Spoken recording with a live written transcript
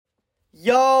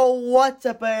Yo, what's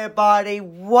up, everybody?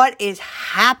 What is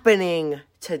happening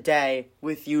today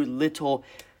with you little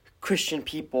Christian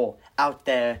people out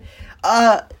there?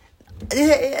 I'm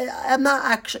not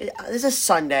actually. This is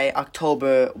Sunday,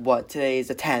 October. Today is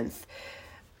the 10th.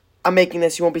 I'm making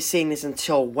this. You won't be seeing this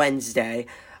until Wednesday.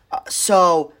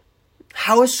 So,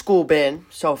 how has school been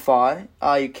so far?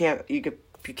 You can't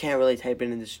really type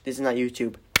in this. This is not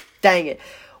YouTube. Dang it.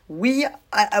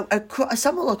 I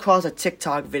stumbled across a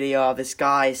TikTok video of this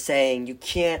guy saying you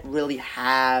can't really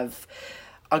have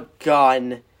a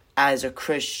gun as a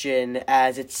Christian,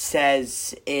 as it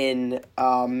says in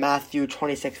Matthew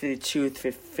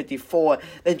 26:52-54,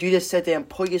 that Jesus said to him,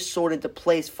 "Put your sword into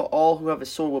place, for all who have a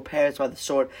sword will perish by the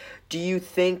sword. Do you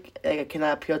think I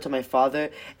cannot appeal to my Father,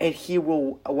 and he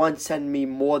will once send me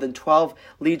more than 12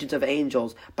 legions of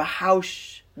angels? But how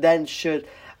then should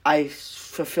I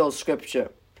fulfill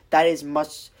Scripture? That is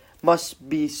must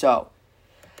be so."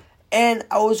 And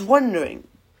I was wondering,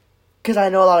 because I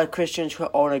know a lot of Christians who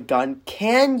own a gun,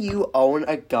 can you own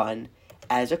a gun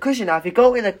as a Christian? Now, if you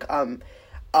go in a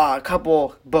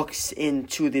couple books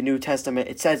into the New Testament,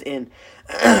 it says in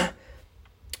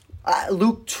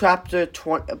Luke chapter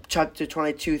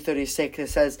 22:36, it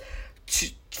says,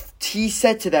 he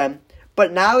said to them,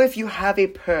 "But now if you have a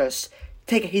purse,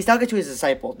 take it." He's talking to his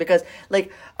disciples, because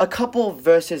like a couple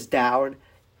verses down,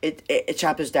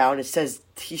 chapters down, it says,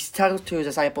 he's talking to his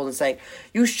disciples and saying,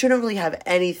 you shouldn't really have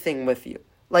anything with you.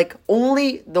 Like,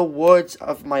 only the words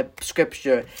of my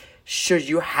scripture should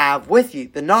you have with you,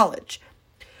 the knowledge.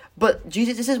 But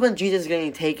this is when Jesus is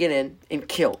getting taken in and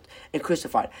killed and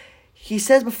crucified. He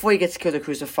says before he gets killed and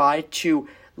crucified to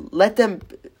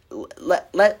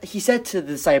he said to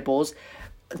the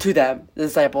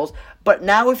disciples, "But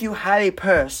now if you have a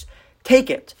purse,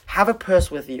 take it. Have a purse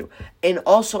with you, and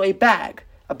also a bag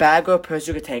or a purse,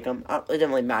 you could take them. It doesn't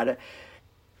really matter.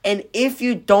 And if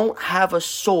you don't have a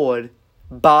sword,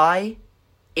 buy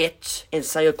it and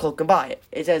sell your cloak and buy it."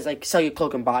 It says, like, sell your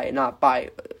cloak and buy it, not buy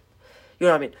it. You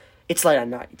know what I mean? It's late at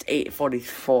night. It's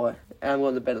 8:44, and I'm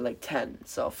going to bed at like 10,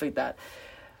 so figure that.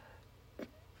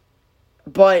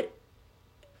 But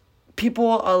people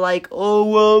are like, "Oh,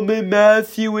 well, in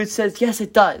Matthew it says," yes,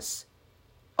 it does.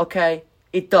 Okay?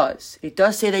 It does. It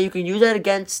does say that you can use that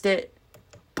against it,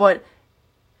 but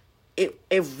it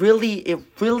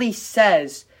really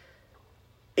says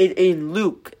it in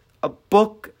Luke, a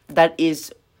book that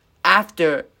is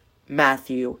after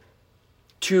Matthew,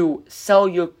 to sell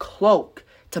your cloak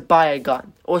to buy a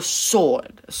gun or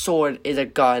sword. A sword is a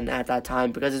gun at that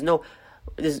time, because the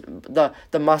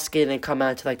musket didn't come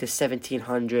out to like the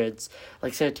 1700s,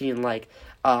 like 17,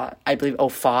 I believe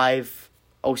 05,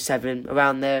 07,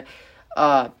 around there.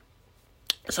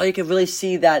 So you can really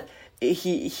see that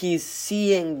he's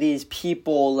seeing these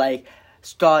people like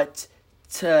start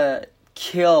to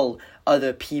kill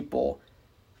other people.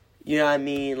 You know what I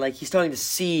mean? Like, he's starting to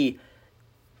see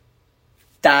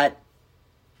that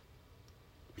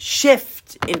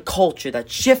shift in culture, that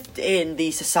shift in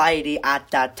the society at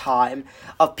that time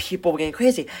of people getting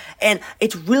crazy. And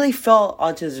it really fell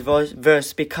onto this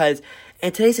verse because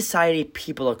in today's society,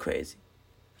 people are crazy.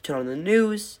 You turn on the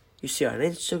news, you see it on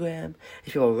Instagram,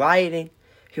 people rioting,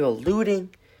 people looting,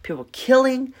 people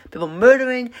killing, people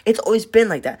murdering. It's always been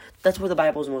like that. That's why the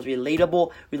Bible is the most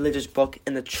relatable religious book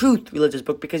and the truth religious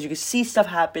book, because you can see stuff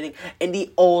happening in the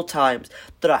old times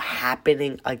that are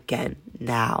happening again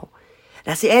now.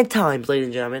 That's the end times, ladies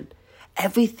and gentlemen.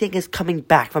 Everything is coming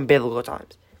back from biblical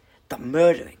times. The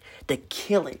murdering, the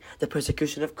killing, the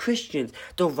persecution of Christians,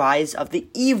 the rise of the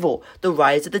evil, the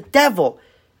rise of the devil.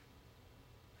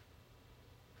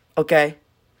 Okay?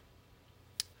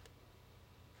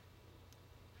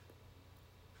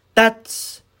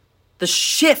 That's the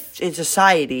shift in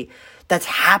society that's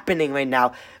happening right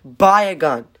now. Buy a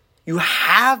gun. You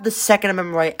have the Second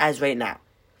Amendment right as right now.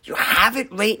 You have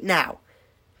it right now.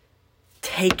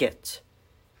 Take it.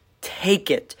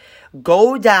 Take it.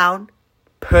 Go down,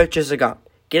 purchase a gun.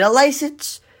 Get a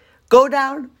license. Go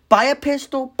down, buy a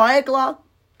pistol, buy a Glock,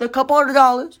 a couple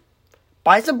 $100.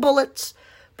 Buy some bullets.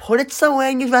 Put it somewhere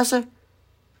in your dresser.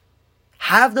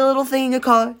 Have the little thing in your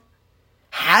car.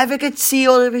 Have it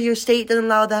concealed if your state doesn't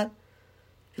allow that.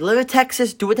 If you live in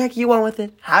Texas, do what the heck you want with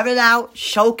it. Have it out.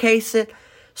 Showcase it.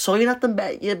 So you're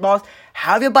not your boss.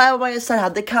 Have your Bible by your side.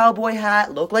 Have the cowboy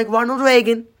hat. Look like Ronald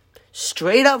Reagan.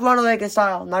 Straight up Ronald Reagan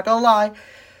style. Not gonna lie.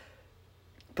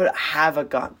 But have a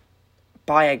gun.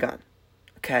 Buy a gun.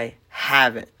 Okay?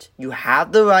 Have it. You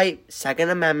have the right. Second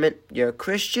Amendment. You're a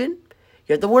Christian.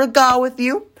 You have the Word of God with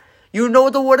you. You know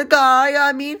the Word of God.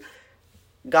 I mean,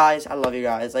 guys, I love you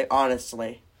guys. Like,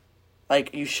 honestly.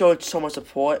 Like, you showed so much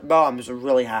support, bro. I'm just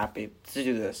really happy to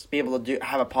do this. Be able to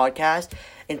have a podcast.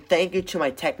 And thank you to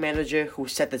my tech manager who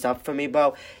set this up for me,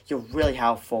 bro. You're really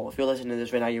helpful. If you're listening to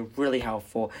this right now, you're really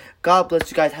helpful. God bless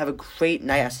you guys. Have a great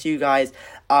night. I'll see you guys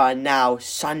now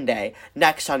Sunday.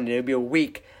 Next Sunday. It'll be a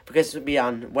week because it'll be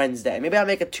on Wednesday. Maybe I'll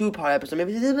make a 2-part episode.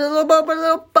 Maybe a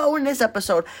little bonus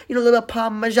episode. You know, a little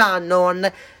Parmesan on.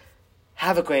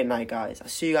 Have a great night, guys. I'll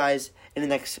see you guys in the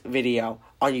next video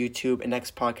on YouTube and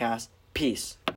next podcast. Peace.